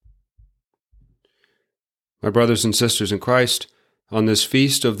My brothers and sisters in Christ, on this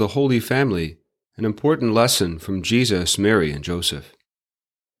feast of the Holy Family, an important lesson from Jesus, Mary, and Joseph.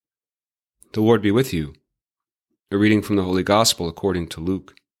 The Lord be with you. A reading from the Holy Gospel according to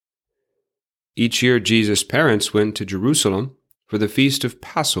Luke. Each year Jesus' parents went to Jerusalem for the feast of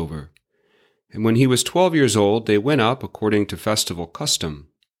Passover, and when he was 12 years old, they went up according to festival custom.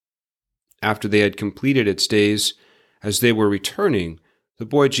 After they had completed its days, as they were returning, the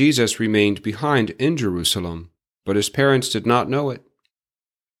boy Jesus remained behind in Jerusalem, but his parents did not know it.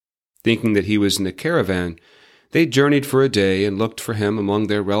 Thinking that he was in the caravan, they journeyed for a day and looked for him among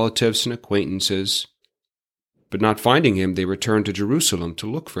their relatives and acquaintances. But not finding him, they returned to Jerusalem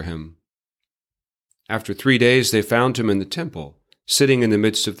to look for him. After 3 days, they found him in the temple, sitting in the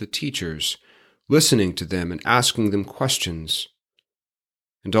midst of the teachers, listening to them and asking them questions.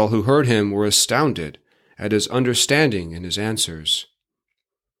 And all who heard him were astounded at his understanding and his answers.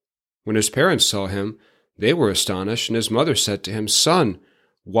 When his parents saw him, they were astonished, and his mother said to him, "Son,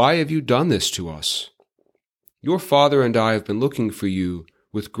 why have you done this to us? Your father and I have been looking for you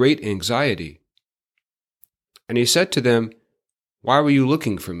with great anxiety." And he said to them, "Why were you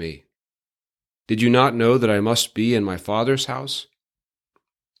looking for me? Did you not know that I must be in my Father's house?"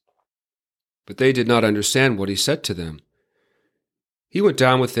 But they did not understand what he said to them. He went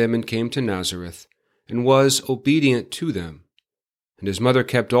down with them and came to Nazareth, and was obedient to them. And his mother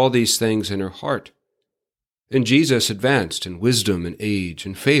kept all these things in her heart. And Jesus advanced in wisdom and age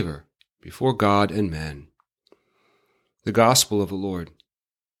and favor before God and men. The Gospel of the Lord.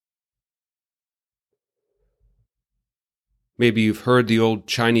 Maybe you've heard the old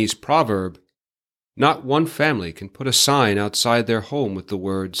Chinese proverb, "Not one family can put a sign outside their home with the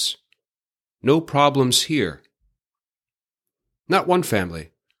words, 'No problems here.' Not one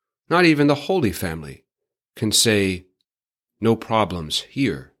family, not even the Holy Family, can say, 'No problems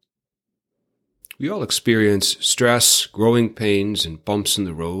here.' We all experience stress, growing pains, and bumps in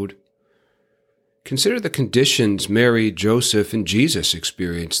the road. Consider the conditions Mary, Joseph, and Jesus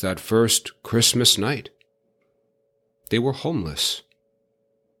experienced that first Christmas night. They were homeless.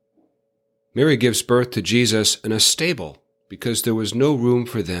 Mary gives birth to Jesus in a stable because there was no room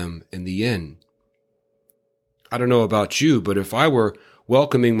for them in the inn. I don't know about you, but if I were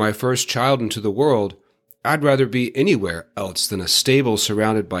welcoming my first child into the world, I'd rather be anywhere else than a stable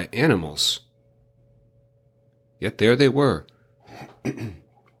surrounded by animals. Yet there they were.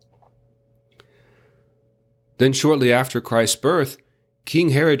 Then shortly after Christ's birth, King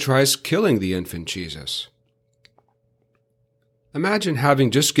Herod tries killing the infant Jesus. Imagine having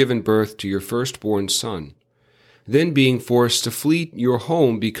just given birth to your firstborn son, then being forced to flee your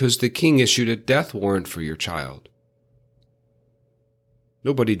home because the king issued a death warrant for your child.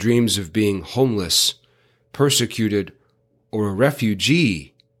 Nobody dreams of being homeless, persecuted, or a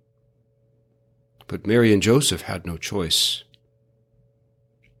refugee. But Mary and Joseph had no choice.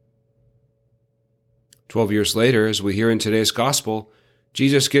 12 years later, as we hear in today's Gospel,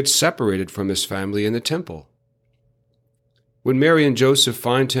 Jesus gets separated from his family in the temple. When Mary and Joseph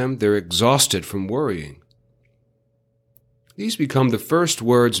find him, they're exhausted from worrying. These become the first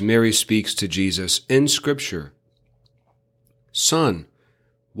words Mary speaks to Jesus in Scripture. "Son,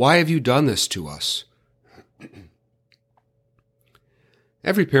 why have you done this to us?"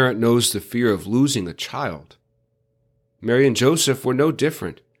 Every parent knows the fear of losing a child. Mary and Joseph were no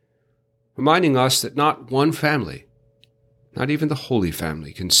different, reminding us that not one family, not even the Holy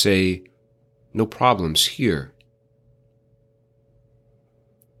Family, can say, "No problems here."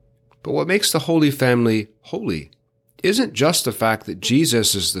 But what makes the Holy Family holy isn't just the fact that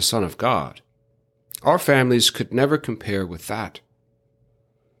Jesus is the Son of God. Our families could never compare with that.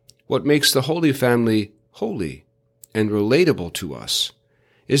 What makes the Holy Family holy and relatable to us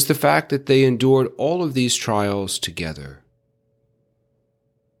is the fact that they endured all of these trials together.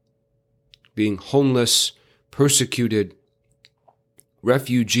 Being homeless, persecuted,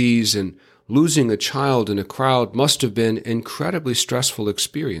 refugees, and losing a child in a crowd must have been incredibly stressful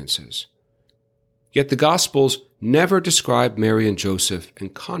experiences. Yet the Gospels never describe Mary and Joseph in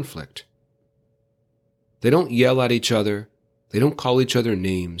conflict. They don't yell at each other, they don't call each other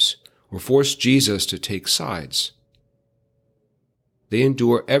names, or force Jesus to take sides. They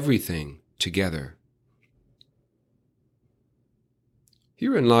endure everything together.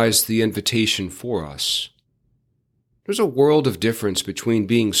 Herein lies the invitation for us. There's a world of difference between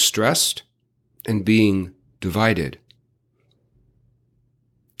being stressed and being divided.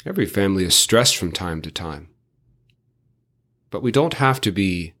 Every family is stressed from time to time. But we don't have to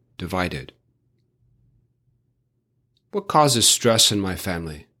be divided. What causes stress in my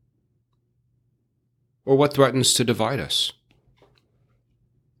family? Or what threatens to divide us?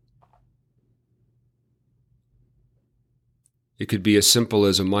 It could be as simple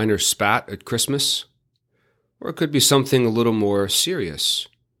as a minor spat at Christmas, or it could be something a little more serious.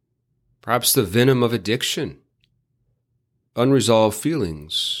 Perhaps the venom of addiction, unresolved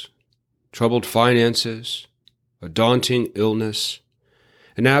feelings, troubled finances, a daunting illness,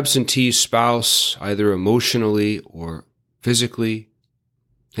 an absentee spouse, either emotionally or physically,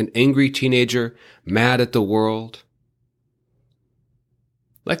 an angry teenager mad at the world.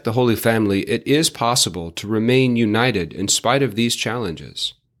 Like the Holy Family, it is possible to remain united in spite of these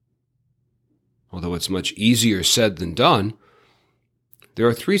challenges. Although it's much easier said than done, there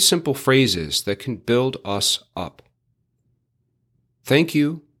are 3 simple phrases that can build us up. Thank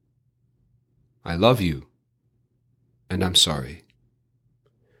you, I love you, and I'm sorry.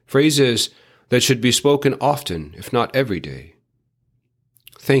 Phrases that should be spoken often, if not every day.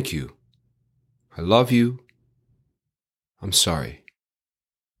 Thank you, I love you, I'm sorry.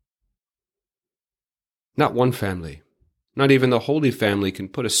 Not one family, not even the Holy Family, can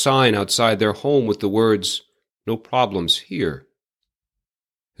put a sign outside their home with the words, "No problems here."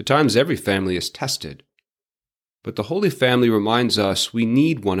 At times every family is tested, but the Holy Family reminds us we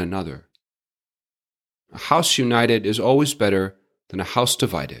need one another. A house united is always better than a house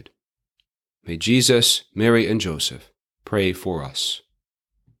divided. May Jesus, Mary, and Joseph pray for us.